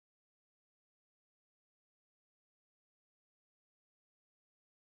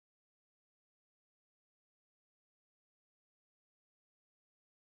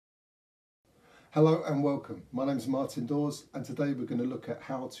Hello and welcome. My name is Martin Daws and today we're going to look at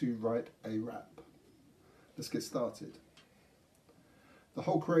how to write a rap. Let's get started. The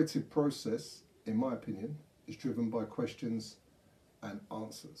whole creative process, in my opinion, is driven by questions and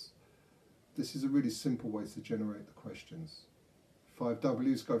answers. This is a really simple way to generate the questions. 5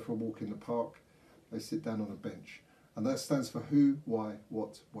 W's go for a walk in the park, they sit down on a bench. And that stands for who, why,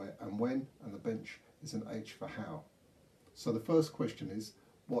 what, where and when, and the bench is an H for how. So the first question is,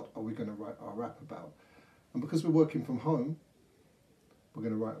 what are we going to write our rap about? And because we're working from home, we're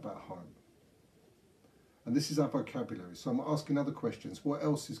going to write about home. And this is our vocabulary. So I'm asking other questions. What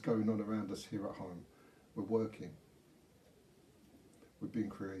else is going on around us here at home? We're working. We're being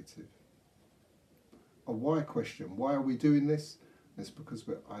creative. A why question. Why are we doing this? It's because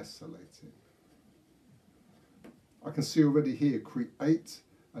we're isolating. I can see already here, create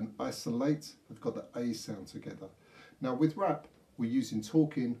and isolate have got the A sound together. Now with rap, we're using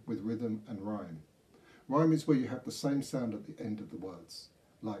talking with rhythm and rhyme. Rhyme is where you have the same sound at the end of the words,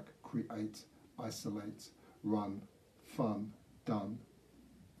 like create, isolate, run, fun, done.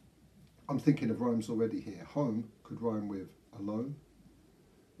 I'm thinking of rhymes already here. Home could rhyme with alone.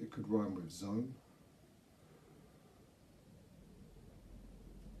 It could rhyme with zone.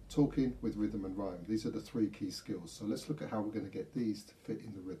 Talking with rhythm and rhyme. These are the 3 key skills. So let's look at how we're going to get these to fit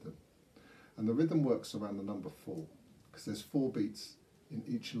in the rhythm. And the rhythm works around the number 4. Because there's 4 beats in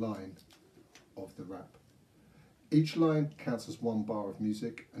each line of the rap. Each line counts as 1 bar of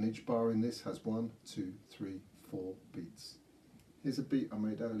music, and each bar in this has 1, 2, 3, 4 beats. Here's a beat I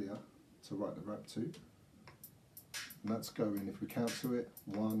made earlier to write the rap to, and that's going, if we count to it,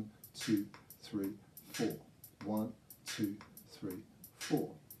 1, 2, 3, 4. 1, 2, 3, 4.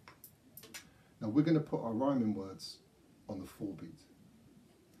 Now we're going to put our rhyming words on the 4 beat.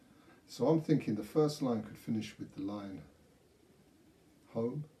 So I'm thinking the first line could finish with the line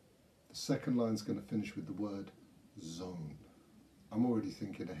home. The second line is going to finish with the word zone. I'm already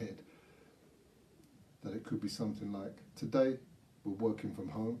thinking ahead that it could be something like, today we're working from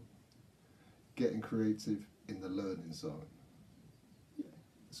home, getting creative in the learning zone. Yeah,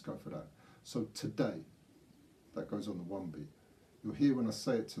 let's go for that. So today, that goes on the 1 beat. You'll hear when I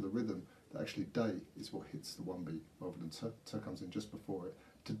say it to the rhythm that actually day is what hits the 1 beat rather than t comes in just before it.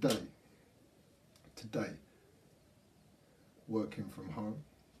 Today, working from home.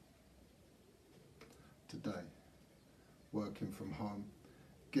 Today, working from home,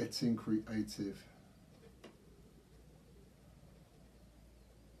 getting creative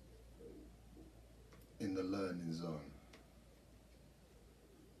in the learning zone.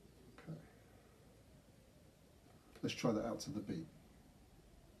 Okay. Let's try that out to the beat.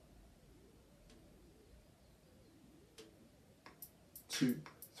 Two,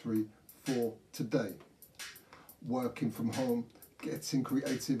 3, 4, today, working from home, getting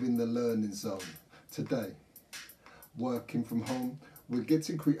creative in the learning zone. Today, working from home, we're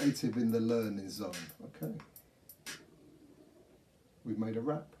getting creative in the learning zone. Okay, we've made a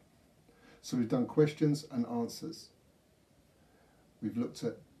rap. So we've done questions and answers. We've looked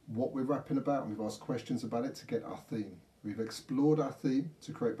at what we're rapping about and we've asked questions about it to get our theme. We've explored our theme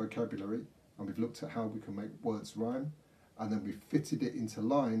to create vocabulary, and we've looked at how we can make words rhyme. And then we fitted it into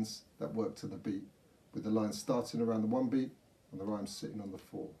lines that work to the beat, with the lines starting around the 1 beat and the rhymes sitting on the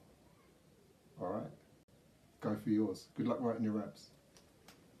 4. All right, go for yours. Good luck writing your raps.